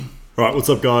All right, what's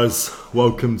up, guys?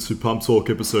 Welcome to Pump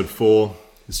Talk episode 4.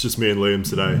 It's just me and Liam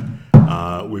today.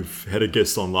 We've had a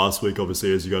guest on last week,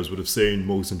 obviously, as you guys would have seen,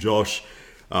 Morgs and Josh.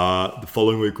 The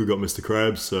following week, we got Mr.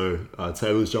 Krabs, so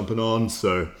Taylor's jumping on.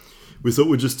 So we thought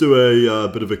we'd just do a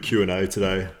bit of a Q&A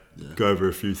today, go over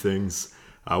a few things.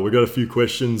 We got a few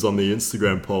questions on the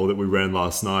Instagram poll that we ran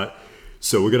last night.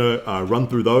 So we're going to run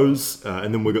through those,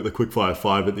 and then we've got the Quickfire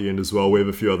 5 at the end as well. We have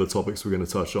a few other topics we're going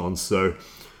to touch on. So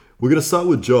we're going to start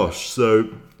with Josh. So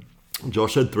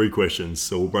Josh had 3 questions,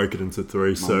 so we'll break it into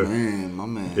 3. My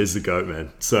man. He's the GOAT,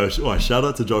 man. So shout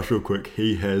out to Josh real quick.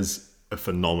 He has a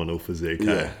phenomenal physique.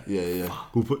 Yeah.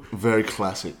 Very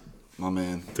classic, my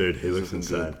man. Dude, he looks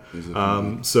insane.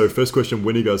 So first question,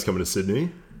 when are you guys coming to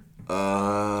Sydney?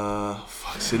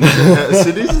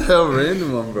 Sydney's a hell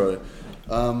random one, bro.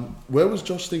 Where was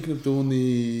Josh thinking of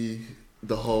doing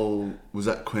the whole, was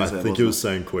that Queensland? I think he was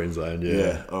saying Queensland,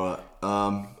 yeah. All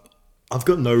right. I've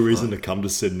got no reason to come to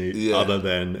Sydney other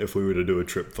than if we were to do a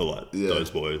trip for those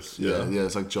boys. Yeah,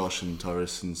 it's like Josh and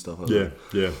Torres and stuff like that.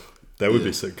 Yeah. They would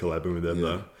be sick collabing with them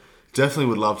though. Definitely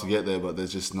would love to get there, but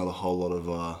there's just not a whole lot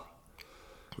of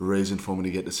reason for me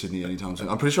to get to Sydney anytime soon.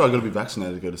 I'm pretty sure I've got to be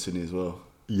vaccinated to go to Sydney as well.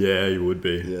 Yeah, you would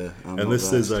be. Yeah, unless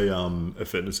there's a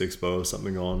fitness expo or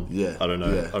something on. Yeah, I don't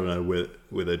know. Yeah. I don't know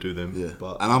where they do them. Yeah,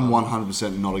 but and I'm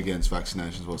 100% not against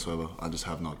vaccinations whatsoever. I just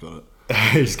have not got it.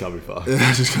 You just can't be fucked. Yeah,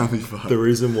 I just can't be fucked. The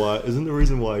reason why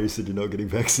you said you're not getting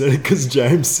vaccinated because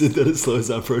James said that it slows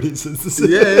down protein synthesis.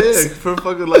 Yeah, for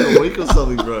fucking like a week or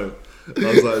something, bro. I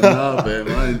was like, nah, man,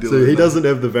 I ain't doing So he that. doesn't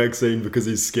have the vaccine because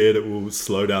he's scared it will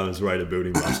slow down his rate of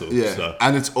building muscle. Yeah, so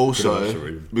and it's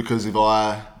also because if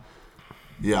I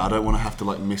don't want to have to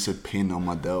like miss a pin on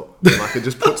my delt. Like it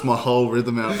just puts my whole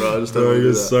rhythm out, bro. I just don't want to do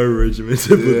you're that. so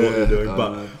regimented with what you're doing. I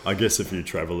But know. I guess if you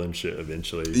travel and shit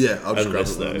eventually. Yeah, I'll just grab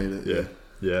it when I need it.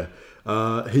 Yeah.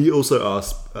 He also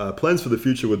asked plans for the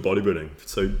future with bodybuilding.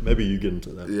 So maybe you get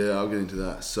into that. Yeah, I'll get into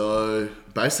that. So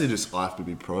basically just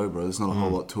IFBB Pro, bro. There's not a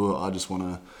whole lot to it. I just want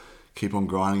to keep on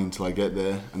grinding until I get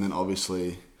there. And then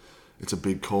obviously it's a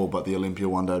big call, but the Olympia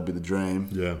one day would be the dream.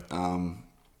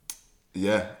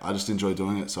 Yeah. I just enjoy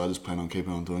doing it. So I just plan on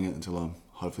keeping on doing it until I'm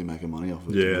hopefully making money off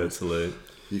of it. Yeah, it's elite.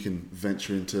 You can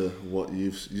venture into what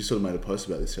you sort of made a post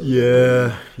about this.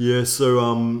 Yeah. So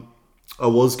I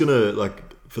was going to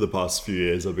for the past few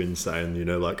years, I've been saying,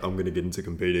 I'm going to get into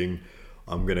competing.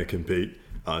 I'm going to compete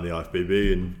in the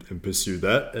IFBB and pursue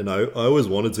that. And I always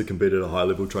wanted to compete at a high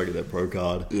level, try to get that pro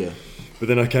card. Yeah. But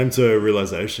then I came to a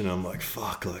realization, I'm like,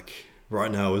 fuck,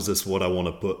 right now, is this what I want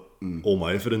to put all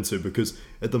my effort into? Because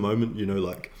at the moment,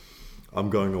 I'm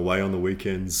going away on the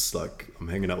weekends, I'm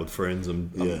hanging out with friends,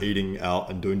 I'm eating out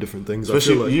and doing different things.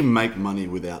 Especially I feel like you make money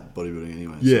without bodybuilding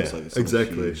anyway. Yeah, so it's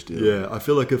exactly. A huge deal. Yeah, I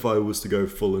feel like if I was to go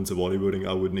full into bodybuilding,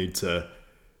 I would need to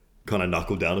kind of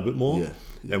knuckle down a bit more.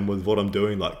 Yeah. And with what I'm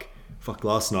doing,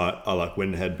 last night, I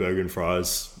went and had burger and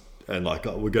fries. And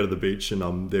we go to the beach and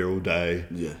I'm there all day.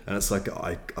 Yeah. And it's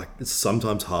it's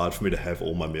sometimes hard for me to have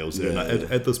all my meals there.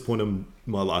 At this point in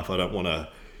my life, I don't want to.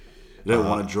 You don't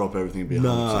want to drop everything and be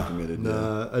 100% committed.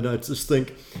 And I just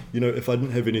think, if I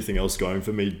didn't have anything else going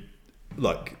for me,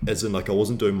 as in I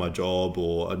wasn't doing my job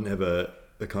or I didn't have a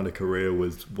kind of career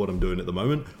with what I'm doing at the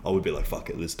moment, I would be like,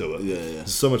 fuck it, let's do it. Yeah.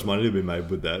 There's so much money to be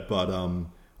made with that. But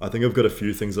I think I've got a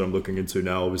few things that I'm looking into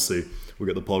now. Obviously, we've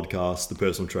got the podcast, the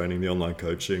personal training, the online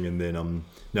coaching, and then I'm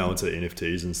now into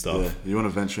NFTs and stuff. Yeah. You want to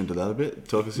venture into that a bit?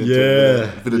 Talk us into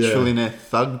a bit of trillionaire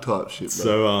thug type shit, bro.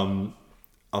 So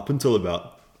up until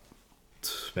about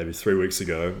maybe 3 weeks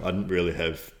ago, I didn't really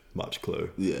have much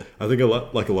clue. Yeah. I think a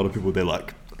lot of people, they're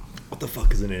like, what the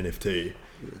fuck is an NFT?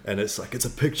 Yeah. And it's it's a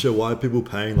picture. Why are people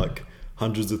paying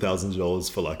hundreds of thousands of dollars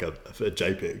for a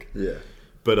JPEG? Yeah.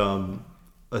 But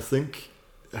I think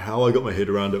how I got my head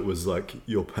around it was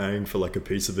you're paying for a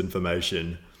piece of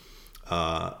information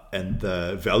and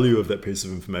the value of that piece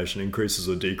of information increases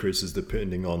or decreases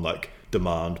depending on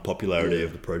demand, popularity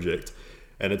of the project.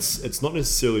 And it's not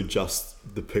necessarily just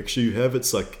the picture you have,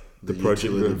 it's the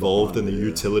project you're involved in, the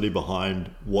utility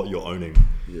behind what you're owning.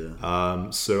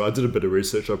 Yeah. So I did a bit of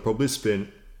research. I probably spent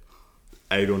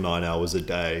 8 or 9 hours a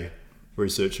day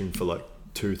researching for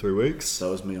 2-3 weeks. That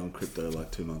was me on crypto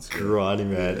 2 months ago.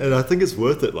 Grinding, man. And I think it's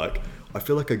worth it. I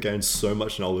feel like I gained so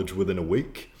much knowledge within a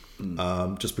week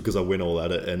just because I went all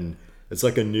at it. And it's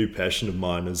a new passion of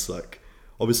mine is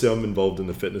obviously I'm involved in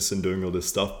the fitness and doing all this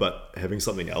stuff, but having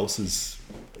something else is...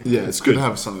 Yeah, it's good to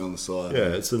have something on the side.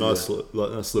 Yeah, it's a nice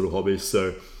little hobby.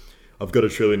 So I've got a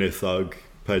trillionaire thug,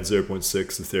 paid 0.6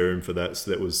 Ethereum for that. So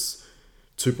that was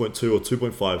 2.2 or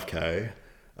 2.5K.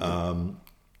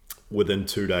 Within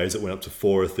 2 days, it went up to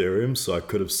 4 Ethereum. So I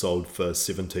could have sold for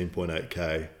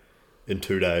 17.8K in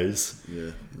 2 days.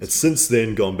 Yeah. It's since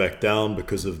then gone back down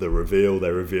because of the reveal. They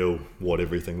reveal what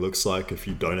everything looks like. If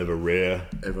you don't have a rare,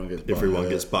 everyone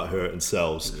gets butt hurt and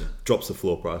sells. Yeah. Drops the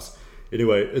floor price.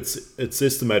 Anyway, it's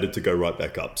estimated to go right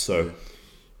back up. So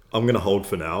I'm going to hold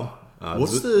for now.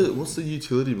 What's the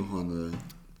utility behind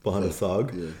the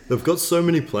Thug? Yeah. They've got so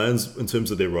many plans in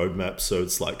terms of their roadmap. So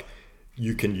it's like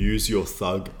you can use your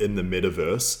Thug in the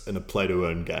metaverse in a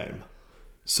play-to-earn game.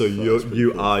 So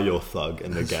you are your Thug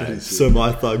in the game. So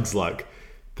my Thug's like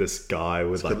this guy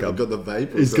with got the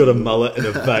vape. He's got a mullet and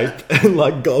a vape and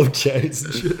like gold chains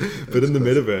and shit. But in the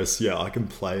metaverse, I can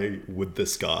play with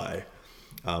this guy.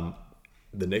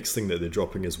 The next thing that they're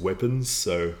dropping is weapons.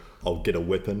 So I'll get a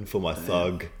weapon for my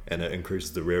Thug, and it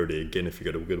increases the rarity again if you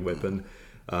get a good weapon.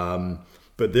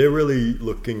 But they're really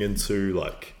looking into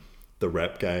like the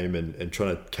rap game and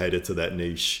trying to cater to that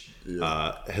niche.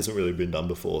 It hasn't really been done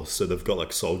before. So they've got like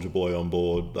Soulja Boy on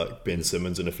board, like Ben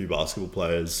Simmons and a few basketball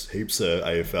players, heaps of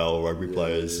AFL rugby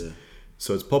players. Yeah.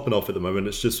 So it's popping off at the moment.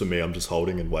 It's just for me, I'm just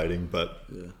holding and waiting. But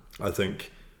I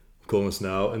think, I'm calling this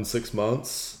now, in 6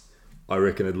 months, I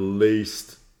reckon at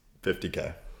least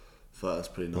 50k. That's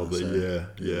pretty nice. Probably,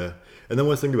 yeah. And then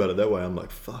when I think about it that way, I'm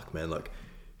like, fuck, man, like,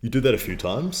 you do that a few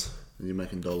times. And you're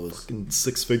making dollars. In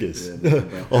 6 figures. Yeah,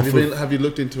 have you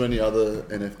looked into any other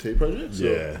NFT projects?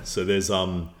 Yeah, so there's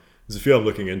a few I'm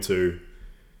looking into.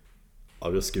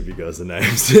 I'll just give you guys the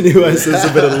names anyway, so there's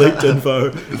a bit of leaked info.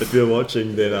 If you're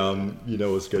watching, then you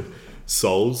know what's good.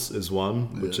 Souls is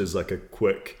one, which is like a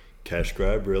quick cash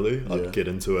grab, really. I'd get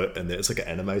into it, and it's like an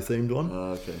anime themed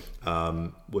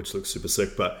one. Which looks super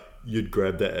sick, but you'd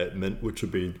grab that at mint, which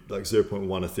would be like 0.1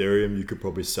 Ethereum. You could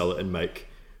probably sell it and make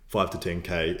 5 to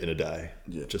 10k in a day,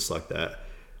 just like that.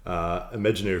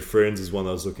 Imaginary Friends is one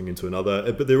I was looking into.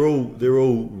 Another, but they're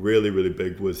all really, really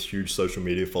big with huge social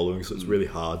media followings. So it's really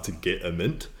hard to get a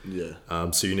mint.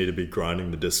 So you need to be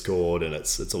grinding the Discord, and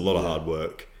it's a lot of hard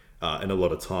work and a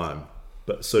lot of time.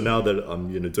 But so now that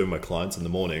I'm doing my clients in the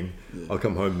morning, I'll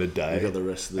come home midday, you got the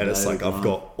rest of the and day it's like I've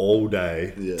got all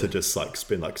day to just like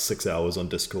spend like 6 hours on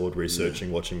Discord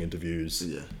researching, watching interviews.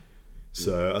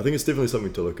 So I think it's definitely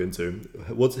something to look into.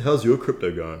 How's your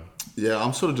crypto going? Yeah,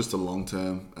 I'm sort of just a long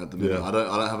term at the minute. I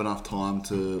don't have enough time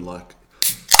to like.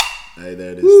 Hey,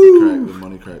 there it is, the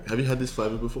money crack. Have you had this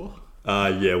flavor before?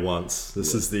 Yeah, once.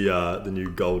 This is the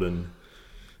new golden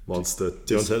monster. Do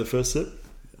you want to take the first sip?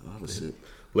 Yeah, I'll have a sip.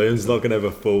 Liam's not going to have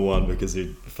a full one because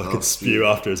he'd fucking spew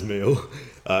after his meal.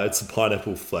 It's a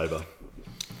pineapple flavour.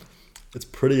 It's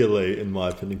pretty elite in my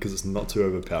opinion because it's not too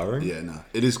overpowering. Yeah, no,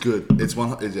 it is good. It's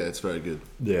very good.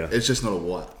 Yeah, it's just not a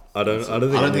white. I don't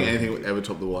think anything would ever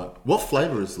top the white. What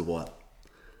flavour is the white?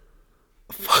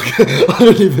 Fuck, I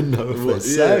don't even know if they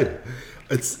say.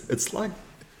 It's like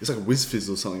Whiz Fizz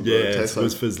or something. Yeah, it's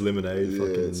Whiz Fizz lemonade. Yeah,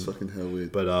 it's fucking hell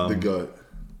weird. But the goat.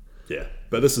 Yeah,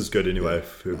 but this is good anyway.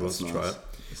 If who wants to try it?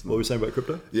 What were we saying about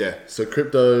crypto? Yeah, so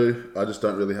crypto, I just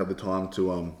don't really have the time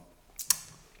to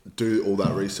do all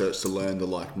that research to learn the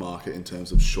like market in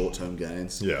terms of short term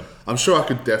gains. Yeah, I'm sure I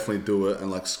could definitely do it,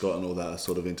 and like Scott and all that are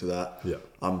sort of into that. Yeah,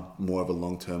 I'm more of a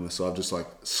long termer, so I've just like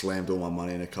slammed all my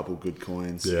money in a couple good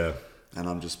coins. Yeah, and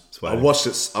I'm just I watched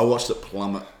it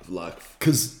plummet like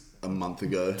a month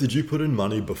ago. Did you put in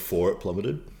money before it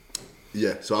plummeted?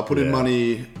 Yeah, so I put in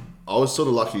money. I was sort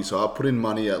of lucky, so I put in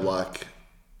money at like.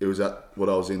 It was at what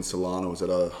I was in Solana was at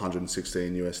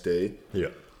 116 USD. Yeah.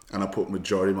 And I put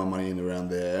majority of my money in around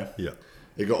there. Yeah.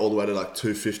 It got all the way to like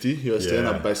 250 USD, and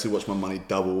I basically watched my money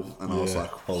double. And I was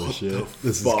like, "Holy shit,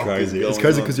 this is crazy!" It's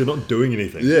crazy because you're not doing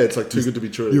anything. Yeah, it's like too good to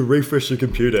be true. You refresh your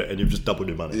computer and you've just doubled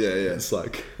your money. Yeah. It's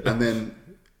like, and then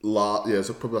it's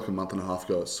probably like a month and a half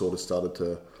ago. It sort of started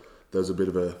to. There was a bit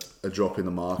of a drop in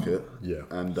the market. Yeah.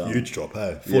 And huge drop,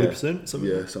 hey, 40%, something.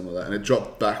 Yeah, something like that, and it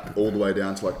dropped back all the way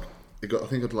down to like. I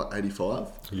think it got to like 85.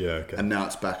 Yeah, okay. And now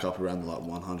it's back up around like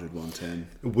 100, 110.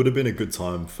 It would have been a good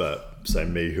time for, say,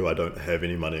 me, who I don't have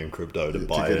any money in crypto, to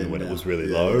buy it when it was really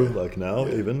low, like now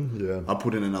even. Yeah. I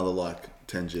put in another like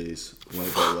 10 Gs when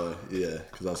it got low. Yeah,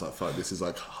 because I was like, fuck, this is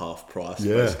like half price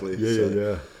basically.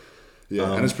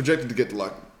 Yeah, and it's projected to get to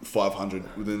like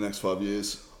 500 within the next 5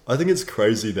 years. I think it's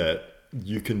crazy that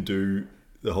you can do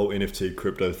the whole NFT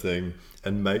crypto thing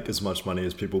and make as much money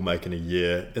as people make in a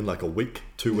year in like a week,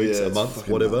 2 weeks, a month,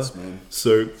 whatever. Nuts,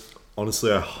 so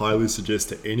honestly, I highly suggest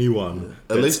to anyone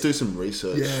at least do some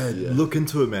research. Look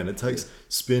into it, man. It takes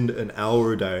spend an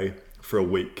hour a day for a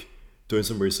week doing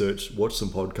some research, watch some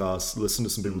podcasts, listen to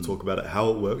some people talk about it, how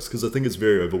it works, because I think it's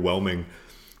very overwhelming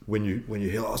when you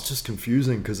hear, it's just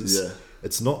confusing because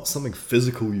it's not something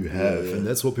physical you have, and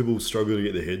that's what people struggle to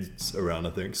get their heads around,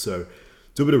 I think. So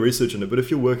do a bit of research on it. But if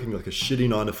you're working like a shitty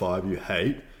 9 to 5 you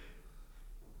hate,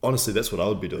 honestly, that's what I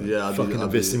would be doing. Yeah, fucking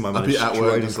investing my money I'd be at straight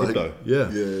work in just crypto. like, Yeah,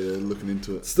 looking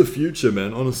into it. It's the future,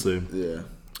 man. Honestly. Yeah.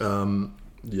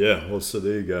 Yeah. Well, so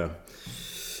there you go.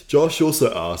 Josh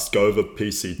also asked, go over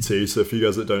PCT. So if you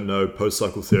guys that don't know,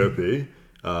 post-cycle therapy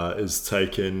is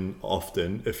taken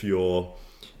often if you're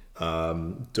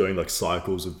doing like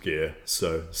cycles of gear.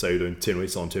 So say you're doing 10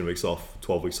 weeks on, 10 weeks off,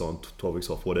 12 weeks on, 12 weeks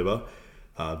off, whatever.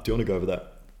 Do you want to go over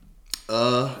that?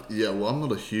 Yeah, well, I'm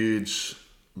not a huge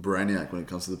brainiac when it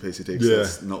comes to the PCT because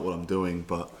that's not what I'm doing.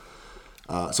 But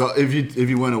so if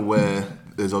you weren't aware,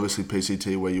 there's obviously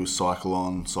PCT where you cycle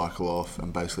on, cycle off,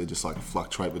 and basically just like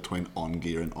fluctuate between on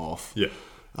gear and off. Yeah.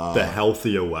 The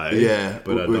healthier way. Yeah,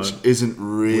 but which isn't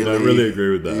really... We don't really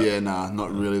agree with that. Yeah,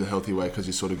 not really the healthy way because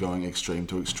you're sort of going extreme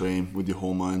to extreme with your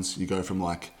hormones. You go from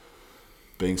like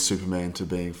being Superman to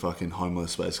being fucking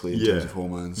homeless basically in terms of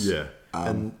hormones. Yeah.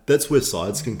 And that's where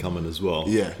sides can come in as well.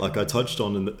 Yeah. Like I touched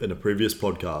on in a previous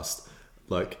podcast,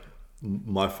 like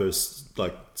my first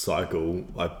like cycle,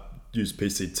 I used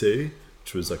PCT,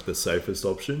 which was like the safest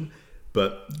option.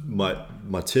 But my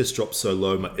test dropped so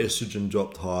low, my estrogen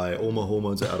dropped high, all my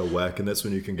hormones are out of whack, and that's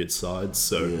when you can get sides.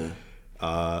 So,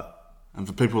 and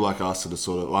for people like us that are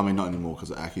sort of, well, I mean, not anymore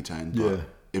because of Accutane, but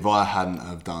if I hadn't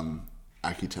have done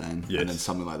Accutane and then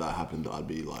something like that happened, I'd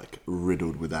be like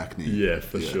riddled with acne. Yeah,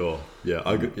 for sure. Yeah,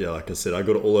 like I said, I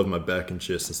got it all over my back and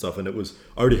chest and stuff, and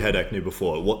I already had acne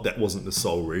before. That wasn't the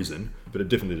sole reason, but it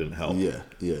definitely didn't help.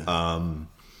 Yeah.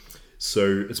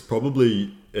 So it's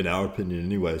probably, in our opinion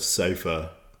anyway, safer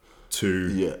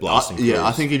to blasting cruise.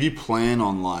 I think if you plan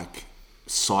on like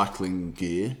cycling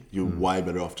gear, you're way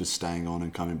better off just staying on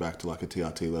and coming back to like a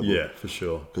TRT level. Yeah, for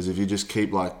sure. Because if you just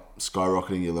keep like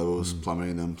skyrocketing your levels,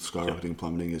 plummeting them,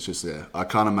 plummeting, it's just I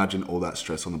can't imagine all that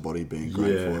stress on the body being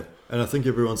great for it. And I think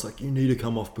everyone's like, you need to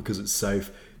come off because it's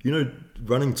safe. You know,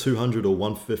 running 200 or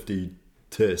 150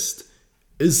 test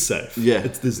is safe. Yeah.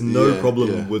 There's no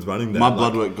problem with running that. My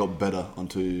blood work got better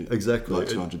onto exactly like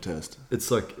 200 test.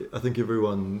 It's like, I think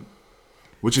everyone...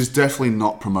 Which is definitely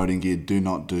not promoting gear. Do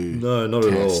not do No, not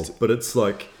test. at all. But it's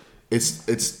like...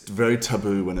 It's very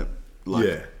taboo when it...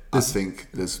 Like, I think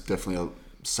there's definitely a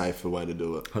safer way to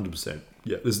do it. 100%.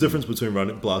 Yeah. There's a difference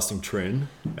between blasting trend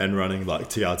and running like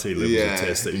TRT levels of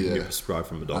tests that you can get prescribed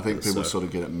from a doctor. I think people sort of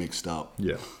get it mixed up.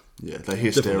 Yeah. Yeah. They hear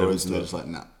steroids and they're just like,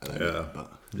 nah.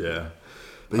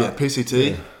 But yeah,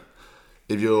 PCT,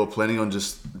 if you're planning on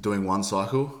just doing one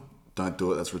cycle, don't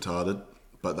do it, that's retarded.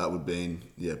 But that would be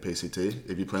PCT.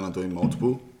 If you plan on doing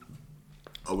multiple,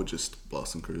 I would just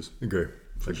blast and cruise. Agree.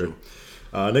 Sure.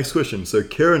 Next question. So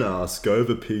Karen asks, go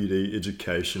over PED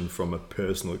education from a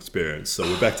personal experience. So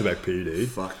we're back-to-back PED.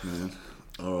 Fuck, man.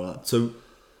 All right.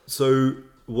 So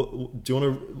what, do you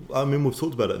want to... I mean, we've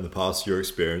talked about it in the past, your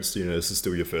experience. You know, this is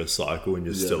still your first cycle and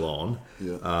you're still on.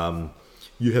 Yeah.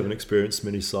 You haven't experienced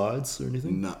many sides or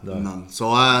anything? No, none. So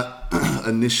I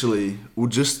initially,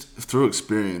 just through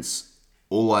experience,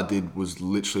 all I did was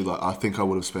literally like, I think I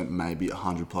would have spent maybe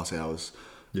 100 plus hours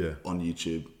on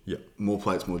YouTube. Yeah. More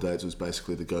plates, more dates was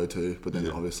basically the go-to, but then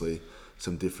obviously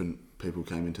some different people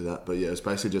came into that. But yeah, it was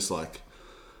basically just like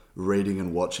reading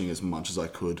and watching as much as I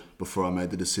could before I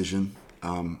made the decision.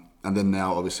 And then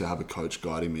now obviously I have a coach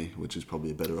guiding me, which is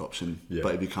probably a better option. Yeah.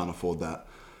 But if you can't afford that,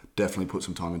 definitely put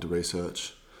some time into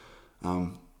research.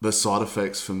 The side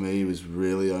effects for me was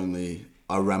really only...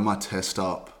 I ran my test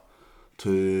up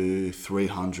to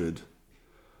 300.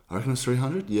 I reckon it was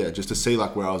 300? Yeah, just to see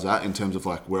like where I was at in terms of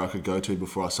like where I could go to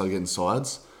before I started getting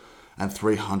sides. And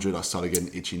 300, I started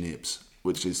getting itchy nips,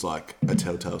 which is like a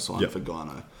telltale sign for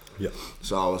gyno. Yeah.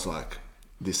 So I was like,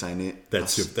 this ain't it.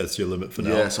 That's your limit for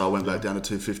now. Yeah, so I went back down to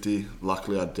 250.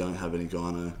 Luckily, I don't have any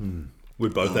gyno. We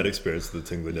both had experience with the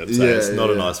tingly nips. It's not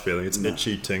a nice feeling. It's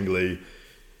itchy, tingly,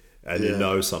 and you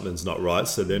know something's not right.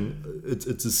 So then it's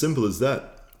as simple as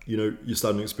that. You know, you're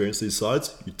starting to experience these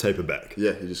sides, you taper back.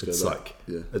 Yeah, you just go it's back.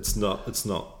 Like, it's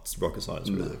not rocket science,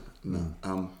 really.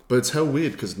 No. But it's hell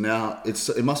weird because now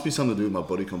it must be something to do with my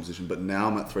body composition, but now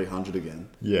I'm at 300 again.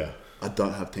 Yeah. I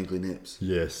don't have tingly nips.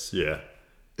 Yes, yeah.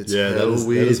 It's hell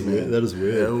weird, that is man. Weird. That is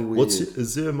weird. Hell weird.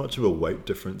 Is there much of a weight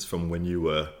difference from when you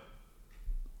were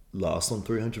last on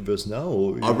 300 versus now?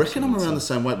 Or I reckon I'm around the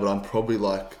same weight, but I'm probably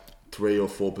like 3 or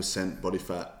 4% body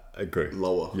fat. I agree.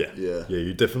 Lower. Yeah.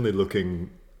 You're definitely looking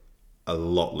a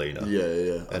lot leaner.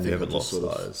 Yeah. And you haven't lost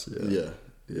size. Yeah.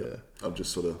 I've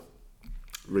just sort of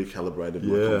recalibrated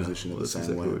my composition at the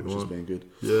same way, which has been good.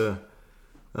 Yeah.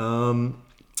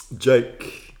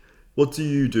 Jake, what do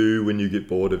you do when you get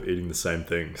bored of eating the same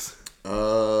things?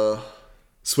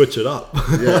 Switch it up.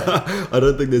 Yeah. I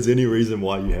don't think there's any reason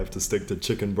why you have to stick to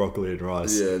chicken, broccoli, and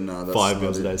rice. Yeah, no, that's 5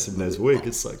 meals a day, 7 days a week.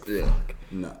 It's like, fuck.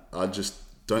 No, I just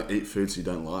don't eat foods you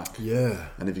don't like. Yeah.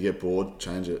 And if you get bored,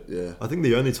 change it. Yeah. I think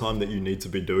the only time that you need to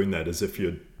be doing that is if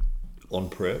you're on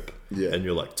prep and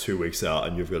you're like 2 weeks out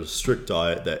and you've got a strict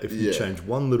diet that if you change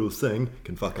one little thing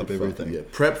can fuck up everything. Yeah.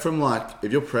 Prep from like,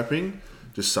 if you're prepping,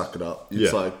 just suck it up.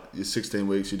 It's like you're 16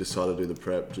 weeks, you decide to do the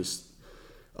prep,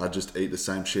 I just eat the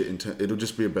same shit. It'll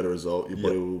just be a better result. Your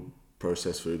body will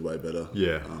process food way better.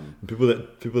 Yeah. People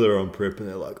that are on prep and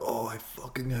they're like, oh, I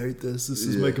fucking hate this. This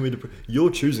is making me depressed.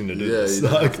 You're choosing to do this. You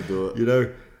don't have to do it. You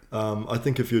know, I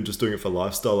think if you're just doing it for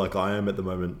lifestyle, like I am at the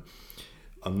moment,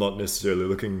 I'm not necessarily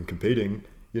looking and competing.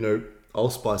 You know, I'll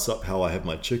spice up how I have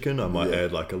my chicken. I might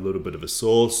add like a little bit of a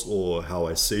sauce or how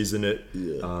I season it.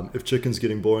 If chicken's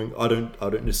getting boring, I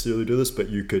don't necessarily do this, but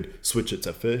you could switch it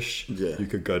to fish. You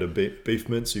could go to beef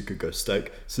mince. You could go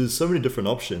steak. So there's so many different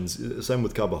options. Same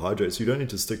with carbohydrates. You don't need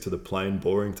to stick to the plain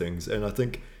boring things. And I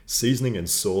think seasoning and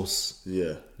sauce,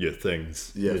 your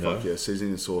things. Yeah, fuck yeah.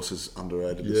 Seasoning and sauce is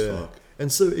underrated as fuck.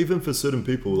 And so even for certain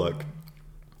people, like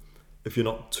if you're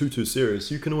not too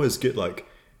serious, you can always get like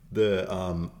the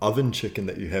oven chicken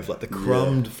that you have, like the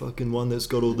crumbed fucking one that's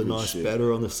got all the nice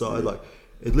batter on the side. Like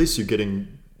at least you're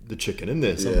getting the chicken in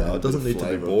there somehow. It doesn't need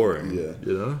to be boring. You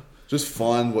know, just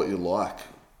find what you like.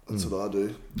 That's what I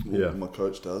do. What my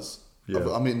coach does.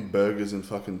 I'm eating burgers and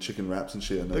fucking chicken wraps and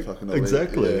shit. And no fucking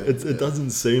exactly. It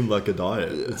doesn't seem like a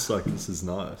diet. It's like, this is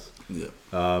nice.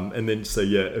 And then so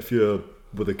if you're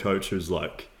with a coach who's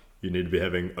like, you need to be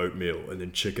having oatmeal and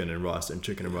then chicken and rice and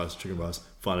chicken and rice,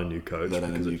 find a new coach. That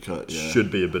ain't a new coach.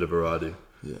 Should be a bit of variety.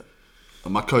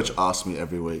 And my coach asks me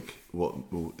every week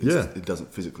it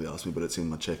doesn't physically ask me, but it's in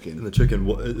my check-in. In the check-in,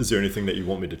 is there anything that you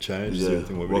want me to change? Is there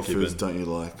anything what foods don't you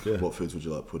like? What foods would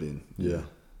you like put in?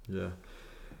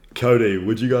 Cody,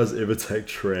 would you guys ever take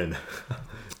Tren?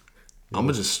 I'm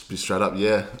gonna just be straight up.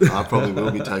 I probably will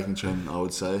be taking Tren. I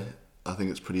would say. I think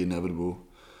it's pretty inevitable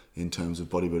in terms of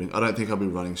bodybuilding. I don't think I'll be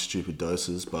running stupid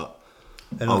doses, but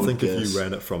I think if you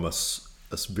ran it from a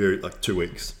very like 2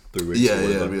 weeks, 3 weeks,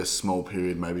 it'll be a small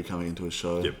period, maybe coming into a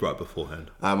show. Right beforehand.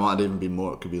 It might even be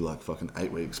more. It could be like fucking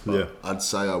 8 weeks. But I'd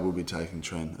say I will be taking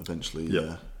Tren eventually.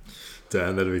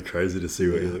 Damn, that'd be crazy to see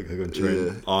what you look like on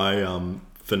Tren. I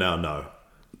for now no.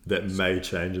 That may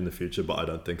change in the future, but I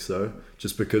don't think so.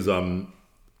 Just because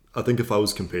I think if I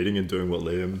was competing and doing what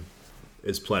Liam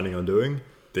is planning on doing,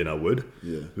 then I would.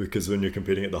 Because when you're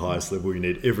competing at the highest level, you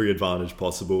need every advantage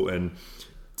possible. And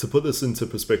to put this into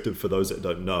perspective for those that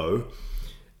don't know,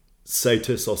 say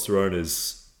testosterone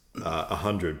is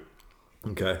 100,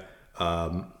 okay?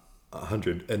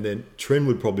 100, and then Tren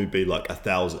would probably be like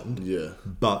 1,000,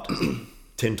 but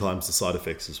 10 times the side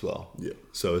effects as well.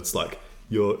 So it's like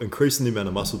you're increasing the amount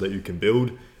of muscle that you can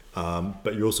build,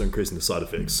 but you're also increasing the side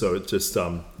effects. So it just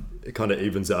it kind of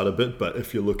evens out a bit. But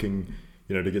if you're looking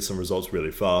to get some results really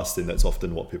fast, then that's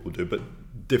often what people do. But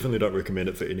definitely don't recommend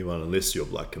it for anyone unless you're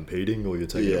like competing or you're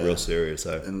taking it real serious.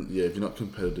 And if you're not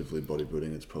competitively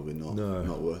bodybuilding, it's probably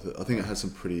not worth it. I think it has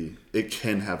it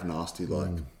can have nasty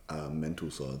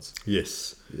mental sides.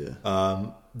 Yes.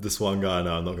 This one guy,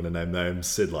 I'm not going to name names,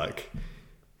 said like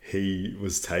he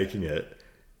was taking it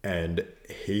and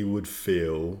he would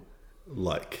feel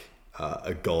like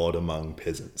a god among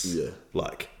peasants.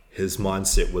 Like his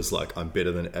mindset was like, I'm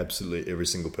better than absolutely every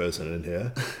single person in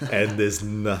here, and there's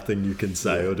nothing you can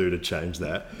say or do to change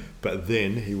that. But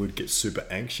then he would get super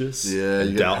anxious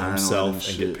and doubt himself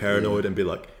and get paranoid and be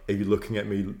like, are you looking at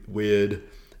me weird?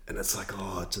 And it's like,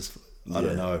 I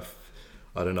don't know if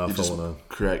I want to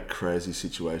create crazy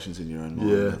situations in your own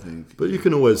mind. I think, but you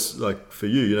can always, like for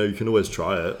you, you can always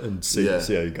try it and see how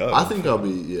you go. I think I'll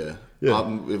be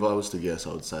if I was to guess,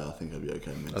 I would say I think I'd be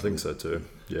okay mentally. I think so too.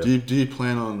 Yeah. Do you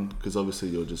plan on, because obviously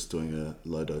you're just doing a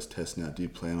low dose test now, do you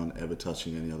plan on ever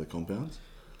touching any other compounds?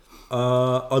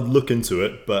 I'd look into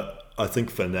it, but I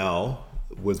think for now,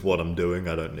 with what I'm doing,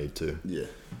 I don't need to.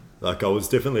 Like I was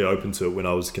definitely open to it when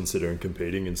I was considering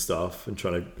competing and stuff and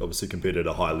trying to obviously compete at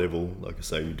a high level. Like I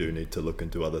say, you do need to look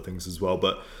into other things as well.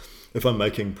 But if I'm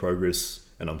making progress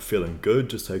and I'm feeling good,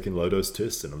 just taking low dose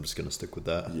tests, and I'm just going to stick with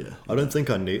that. I don't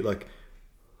think I need,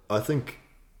 I think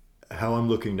how I'm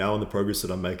looking now and the progress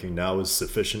that I'm making now is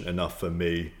sufficient enough for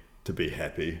me to be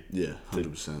happy.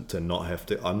 100%. To not have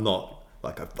to, I'm not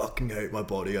like, I fucking hate my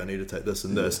body, I need to take this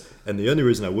and this. And the only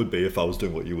reason I would be if I was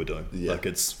doing what you were doing. Like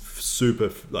it's super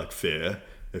fair.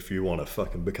 If you want to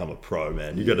fucking become a pro,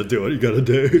 man, you got to do what you got to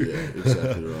do.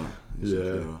 Exactly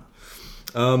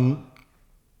right.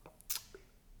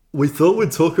 We thought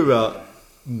we'd talk about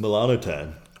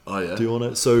Melanotan. Oh yeah. Do you want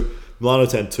to? So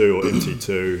Melanotan 2 or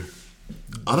MT2.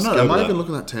 I don't know. Am I even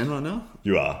looking at tan right now?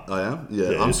 You are. I am.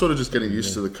 Yeah. I'm sort of just getting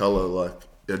used to the color. Like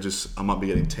I might be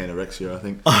getting anorexia, I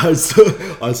think. I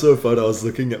saw a photo. I was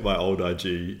looking at my old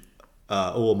IG,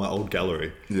 or my old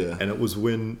gallery. Yeah. And it was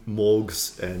when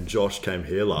Morgs and Josh came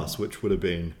here last, which would have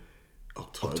been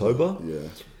October. Yeah.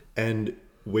 And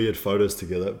we had photos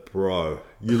together. Bro,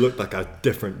 you looked like a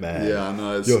different man. Yeah, I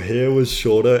know. Your hair was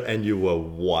shorter and you were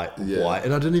white.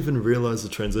 And I didn't even realize the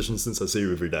transition since I see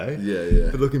you every day.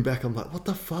 Yeah. But looking back, I'm like, what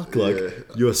the fuck? Like,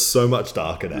 you are so much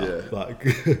darker now. Yeah. Like,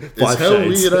 it's hell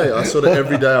weird, eh? I sort of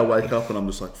every day I wake up and I'm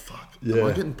just like, fuck, am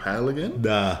I getting pale again?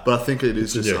 Nah. But I think it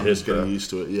is just, I'm just getting bro. used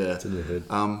to it, yeah. It's in your head.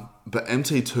 But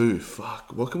MT2,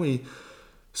 fuck, what can we...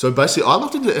 So basically, I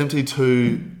looked into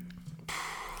MT2...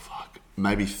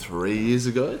 maybe 3 years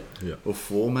ago, or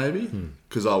 4 maybe,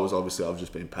 because I've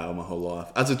just been pale my whole life.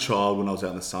 As a child, when I was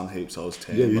out in the sun heaps, I was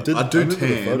tan. Yeah, you did. I do tan.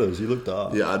 The photos, you look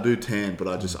dark. Yeah, I do tan, but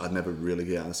I never really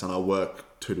get out in the sun. I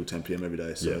work 2 till 10 p.m. every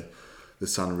day, so the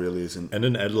sun really isn't. And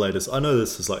in Adelaide, I know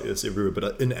this is like this everywhere,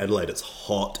 but in Adelaide, it's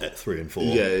hot at 3 and 4.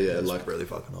 Yeah, it's like really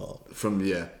fucking hot. From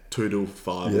 2 till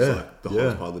 5 is like the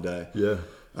hottest part of the day.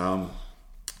 Yeah.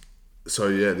 So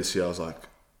yeah, this year I was like,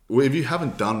 well, if you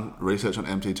haven't done research on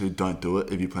MT2, don't do it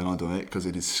if you plan on doing it, because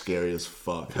it is scary as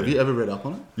fuck. Have you ever read up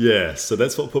on it? Yeah, so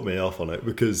that's what put me off on it,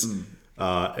 because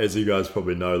as you guys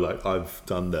probably know, like I've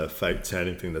done the fake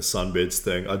tanning thing, the sunbeds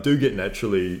thing. I do get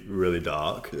naturally really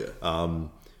dark,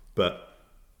 but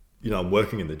I'm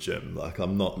working in the gym. Like I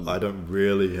don't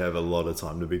really have a lot of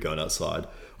time to be going outside.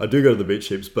 I do go to the beach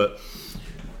heaps, but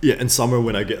in summer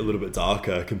when I get a little bit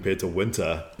darker compared to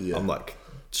winter, I'm like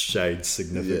shades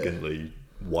significantly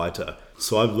whiter.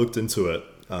 So I've looked into it,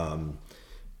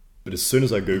 but as soon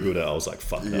as I googled it, I was like,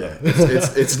 fuck no. Yeah,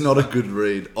 it's not a good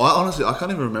read. I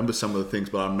can't even remember some of the things,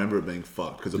 but I remember it being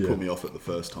fucked because it put me off it the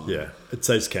first time. Yeah, it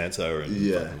says cancer and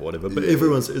fucking whatever, but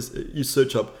you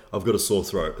search up, I've got a sore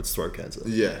throat, it's throat cancer.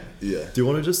 Yeah. Do you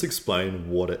want to just explain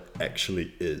what it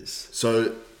actually is?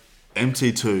 So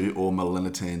MT2 or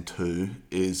melanotan 2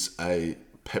 is a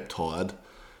peptide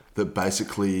that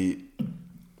basically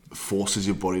forces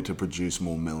your body to produce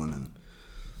more melanin.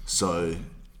 So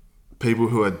people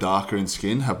who are darker in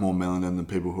skin have more melanin than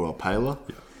people who are paler.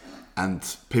 And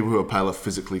people who are paler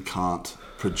physically can't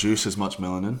produce as much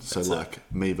melanin. So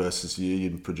me versus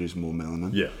you'd produce more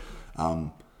melanin. Yeah.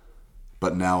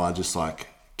 But now I just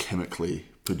chemically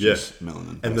produce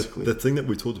melanin. And the thing that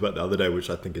we talked about the other day, which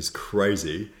I think is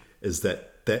crazy, is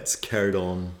that's carried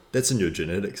on, that's in your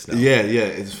genetics now. Yeah,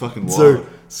 it's fucking wild.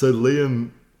 So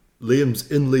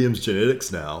Liam's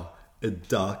genetics now,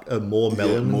 more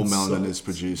melanin. More melanin is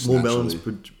produced. More melanin is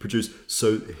produced.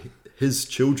 So his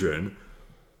children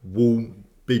will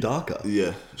be darker.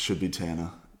 Yeah, should be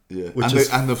tanner. Yeah,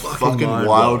 And the fucking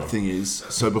wild thing is,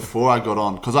 so before I got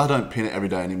on, because I don't pin it every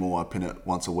day anymore. I pin it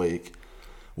once a week.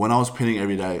 When I was pinning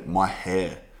every day, my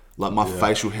hair, my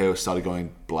facial hair, started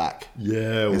going black.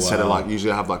 Yeah, instead of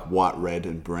usually I have white, red,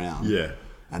 and brown. Yeah.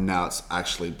 And now it's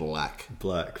actually black.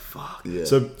 Fuck. Yeah.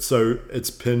 So it's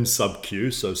pinned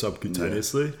sub-Q, so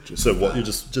subcutaneously. Yeah, so what, you're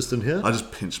just in here? I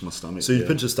just pinch my stomach. So you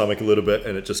pinch your stomach a little bit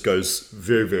and it just goes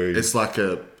very, very... It's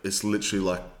literally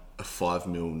like a 5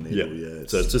 mil needle, yeah.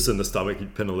 So it's just in the stomach, you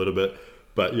pin a little bit.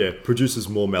 But produces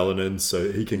more melanin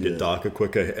so he can get darker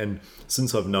quicker. And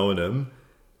since I've known him,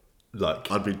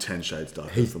 I'd be 10 shades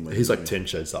darker from me. He's 10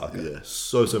 shades darker. Yeah.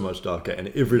 So much darker. And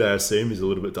every day I see him, he's a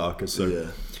little bit darker. So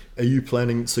are you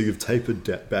planning, so you've tapered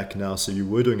that back now, so you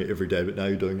were doing it every day, but now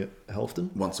you're doing it how often?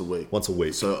 Once a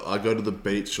week. So I go to the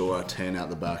beach or I tan out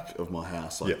the back of my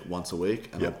house once a week,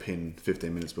 and I pin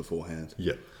 15 minutes beforehand.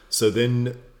 Yeah. So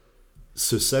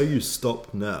say you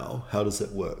stop now, how does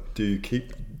that work? Do you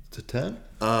keep the tan?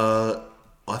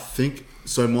 I think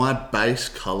so. My base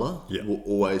color will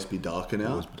always be darker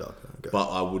now. Okay. But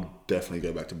I would definitely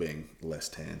go back to being less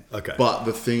tan. Okay. But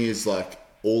the thing is,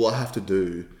 all I have to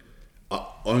do, I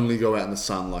only go out in the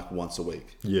sun once a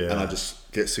week. Yeah. And I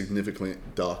just get significantly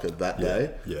darker that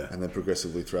day. Yeah. And then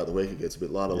progressively throughout the week, it gets a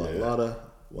bit lighter, lighter.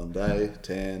 One day,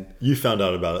 tan. You found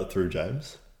out about it through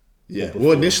James? Yeah.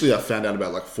 Well, initially I found out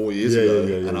about 4 years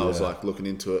ago, and I was looking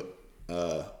into it.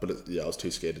 But I was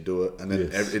too scared to do it, and then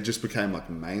it just became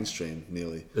mainstream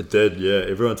nearly. It did, yeah.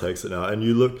 Everyone takes it now, and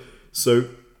you look. So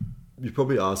you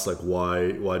probably ask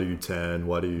why do you tan?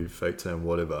 Why do you fake tan?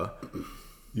 Whatever.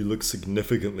 You look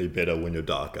significantly better when you're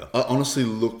darker. I honestly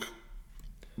look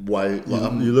way.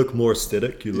 You look more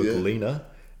aesthetic. You look leaner,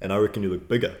 and I reckon you look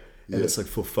bigger. And it's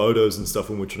for photos and stuff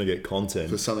when we're trying to get content.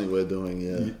 For something we're doing,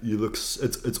 You look,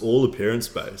 it's all appearance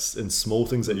based, and small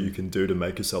things that you can do to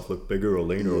make yourself look bigger or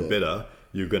leaner or better,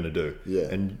 you're going to do. Yeah.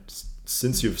 And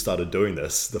since you've started doing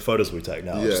this, the photos we take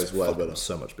now are just it's way better.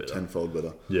 So much better. Tenfold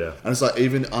better. Yeah. And it's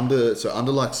even under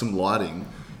some lighting,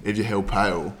 if you're held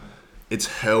pale, it's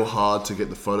hell hard to get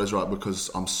the photos right because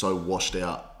I'm so washed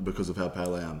out because of how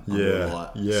pale I am. Yeah, light.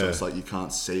 yeah. So it's like you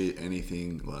can't see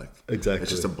anything. Like exactly,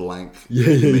 it's just a blank. Yeah.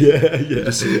 You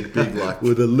just see a big like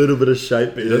with a little bit of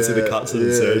shape, but you don't see the cuts and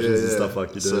insertions and stuff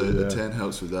like you do. So the tan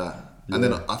helps with that. Yeah. And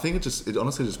then I think it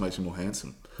honestly just makes you more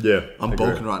handsome. Yeah, I'm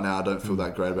bulking right now. I don't feel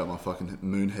that great about my fucking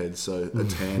moon head. So a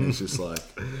tan is just like,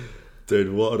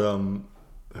 dude. What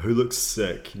who looks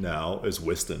sick now is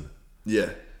Weston. Yeah.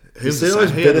 He had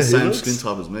the same skin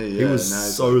type as me. Yeah, he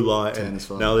was so light,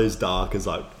 and now he's dark. His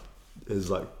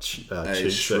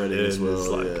cheeks shredded as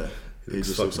well. Like, yeah, he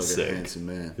just looks like sick. A handsome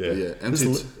man. Yeah.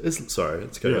 Sorry,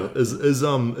 it's carry on.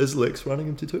 Is Lex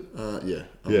running MT2? Yeah,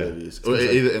 I believe he is. Or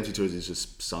either MT2 or he's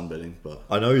just sunbedding. But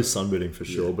I know he's sunbedding for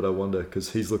sure. But I wonder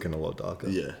because he's looking a lot darker.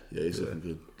 Yeah, he's looking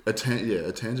good. A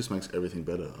tan just makes everything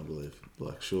better. I believe.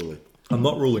 Like surely. I'm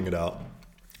not ruling it out,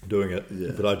 doing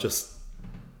it. But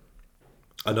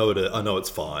I know it's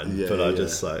fine, but I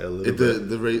just say a little bit.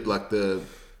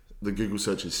 The Google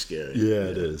search is scary. Yeah,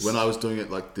 it is. When I was doing it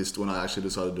like this, when I actually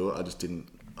decided to do it, I just didn't.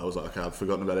 I was like, okay, I've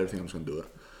forgotten about everything. I'm just going to do it.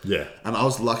 Yeah. And I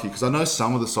was lucky because I know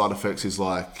some of the side effects is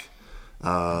like,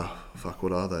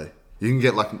 what are they? You can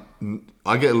get like,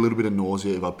 I get a little bit of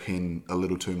nausea if I pin a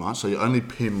little too much. So you only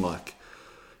pin like,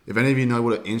 if any of you know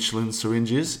what an insulin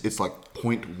syringe is, it's like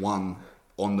 0.1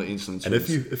 on the insulin syringe. And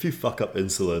if you fuck up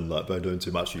insulin like by doing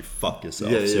too much, you fuck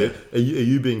yourself. Yeah. So are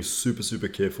you being super, super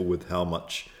careful with how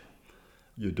much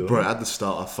you're doing? Bro, at the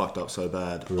start, I fucked up so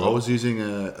bad. Right. I was using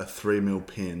a 3mm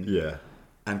pin. Yeah.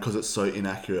 And because it's so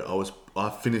inaccurate, I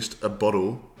finished a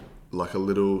bottle, like a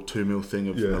little 2mm thing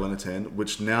of melanotan,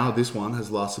 which now this one has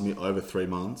lasted me over 3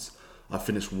 months. I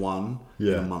finished one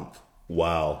in a month.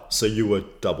 Wow. So you were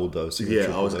double dosing?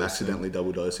 Yeah, I was accidentally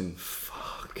double dosing.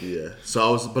 Fuck. Yeah.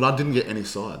 So but I didn't get any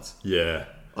sides. Yeah.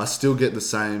 I still get the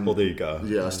same. Well, there you go.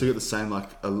 Yeah, I still get the same, like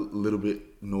a little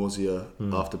bit nausea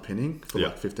after pinning for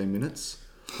like 15 minutes.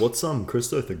 What's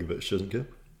Christo think of it? She doesn't care?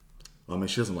 I mean,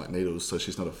 she doesn't like needles, so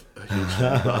she's not a huge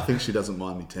fan. But I think she doesn't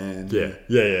mind me tan.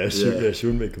 Yeah. She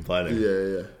wouldn't be complaining.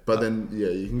 Yeah. But then,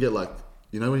 you can get like,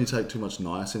 when you take too much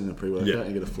niacin in a pre-workout,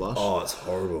 you get a flush. Oh, it's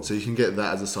horrible. So you can get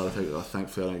that as a side effect.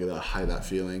 Thankfully, I don't get that. I hate that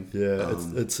feeling. Yeah,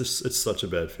 it's such a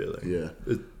bad feeling. Yeah.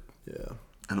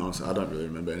 And honestly, I don't really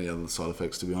remember any other side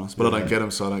effects, to be honest. But I don't get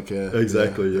them, so I don't care.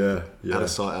 Exactly, yeah. Out of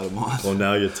sight, out of mind. Well,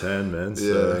 now you're tan, man.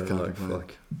 So, can't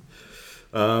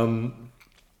complain.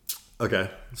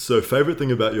 Okay, so favorite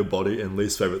thing about your body and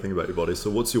least favorite thing about your body. So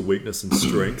what's your weakness and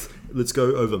strength? Let's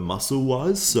go over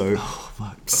muscle-wise. So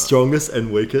strongest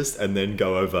and weakest, and then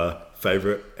go over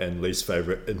favorite and least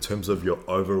favorite in terms of your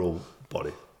overall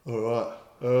body. All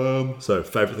right. So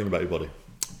favorite thing about your body.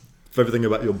 Favorite thing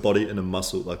about your body and a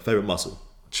muscle, like favorite muscle.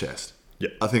 Chest. Yeah.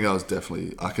 I think I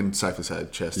can safely say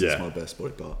chest is my best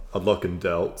body part. I'd lock in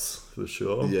delts for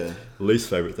sure. Yeah. Least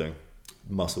favorite thing,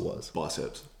 muscle-wise.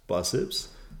 Biceps.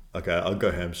 Okay, I'll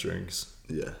go hamstrings.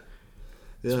 Yeah.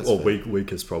 Or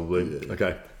weakest probably. Yeah.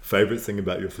 Okay. Favorite thing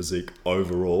about your physique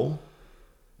overall?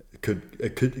 It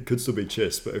could still be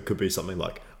chest, but it could be something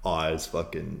like eyes,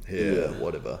 fucking hair,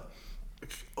 whatever.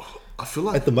 I feel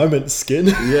like at the moment skin.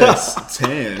 Yes,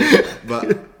 tan.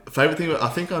 But favorite thing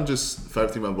about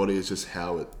my body is just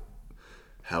how it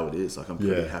is. Like I'm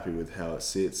pretty happy with how it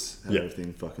sits, how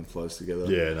everything fucking flows together.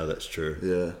 Yeah, no, that's true.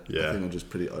 Yeah. I think I'm just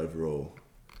pretty overall.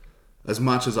 As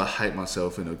much as I hate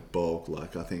myself in a bulk,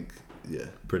 like I think,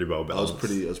 pretty well balanced.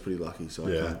 I was pretty lucky, so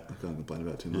I can't complain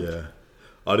about it too much. Yeah,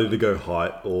 I'd either go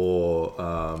height or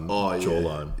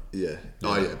jawline. Yeah.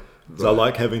 So I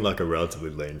like having like a relatively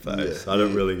lean face. I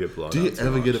don't really get blown. Do you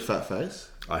ever get a fat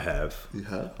face? I have. You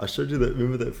have? I showed you that.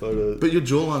 Remember that photo? But your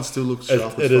jawline still looks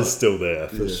sharp. It is still there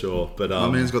for sure. But my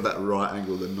man's got that right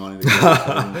angle, the 90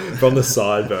 degrees from the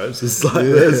side, bro. It's just like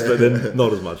this, but then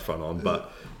not as much front on.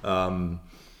 But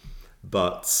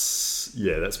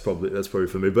that's probably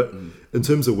for me. But in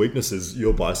terms of weaknesses,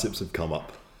 your biceps have come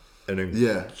up, and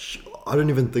I don't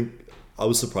even think I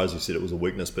was surprised you said it was a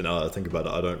weakness. But now that I think about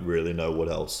it, I don't really know what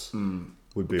else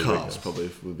would be a weakness. Probably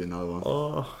would be another one.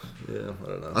 Oh yeah, I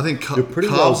don't know. I think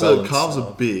calves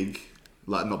are big,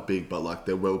 like not big, but like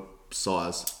they're well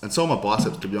sized. And so are my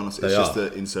biceps. To be honest, it's just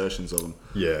the insertions of them.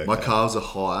 Yeah, okay. My calves are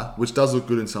high, which does look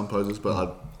good in some poses, but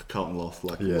I'd cut them off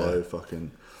like low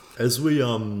fucking. As we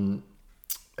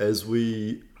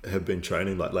have been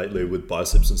training like lately with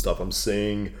biceps and stuff, I'm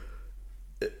seeing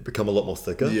it become a lot more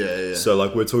thicker. Yeah. So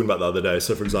like we were talking about the other day.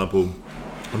 So for example,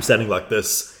 I'm standing like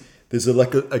this, There's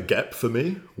a gap for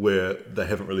me where they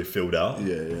haven't really filled out.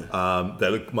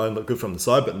 They might look good from the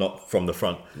side, but not from the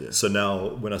front. Yeah. So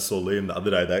now when I saw Liam the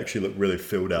other day, they actually look really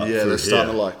filled out. Yeah, they're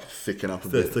starting to like thicken up a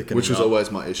bit, which was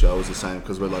always my issue. I was the same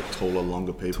because we're like taller,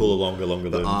 longer people. Longer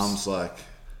the limbs. Arms like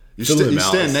you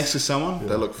stand next to someone,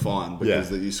 they look fine because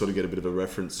you sort of get a bit of a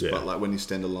reference. But like when you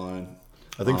stand alone,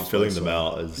 I think filling them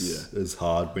out is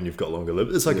hard when you've got longer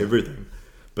limbs. It's like everything.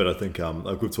 But I think,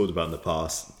 like we've talked about in the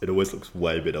past, it always looks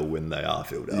way better when they are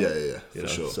filled out. For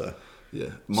sure. So,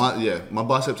 my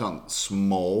biceps aren't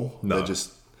small. No, they're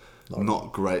just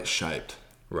not great shaped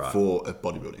for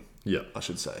bodybuilding. Yeah, I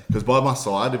should say. Because by my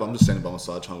side, if I'm just standing by my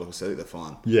side trying to look aesthetic, they're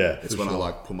fine. Yeah, it's when I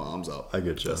like put my arms up. I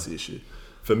get you. That's the issue.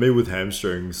 For me with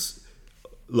hamstrings,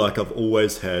 like I've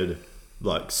always had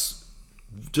like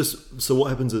so what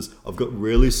happens is I've got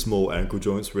really small ankle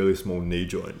joints, really small knee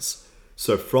joints.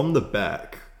 So from the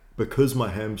back, because my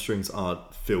hamstrings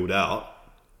aren't filled out,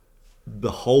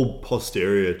 the whole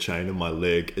posterior chain of my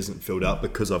leg isn't filled out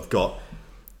because I've got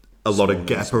a lot of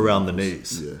gap around the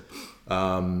knees. Yeah.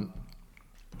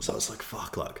 So it's like,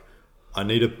 fuck, like I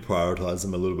need to prioritize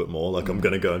them a little bit more. Like I'm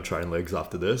going to go and train legs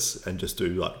after this and just do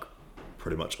like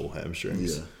pretty much all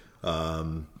hamstrings. Yeah.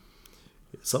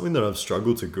 It's something that I've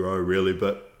struggled to grow really,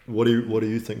 but what do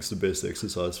you think's the best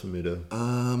exercise for me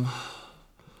to...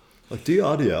 Like, do you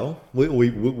RDL?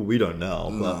 We don't now.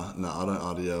 No, I don't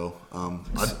RDL.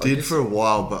 I did for a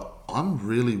while, but I'm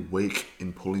really weak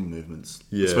in pulling movements,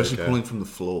 especially pulling from the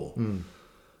floor.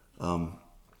 And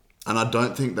I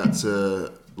don't think that's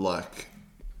how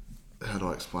do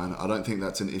I explain it? I don't think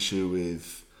that's an issue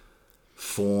with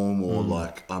form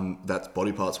or that's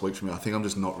body parts weak for me. I think I'm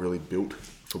just not really built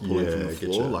for pulling from the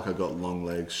floor. Like I got long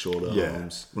legs, shorter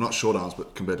arms. Well, not short arms,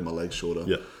 but compared to my legs, shorter.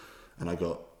 Yeah. And I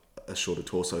got a shorter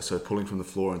torso, so pulling from the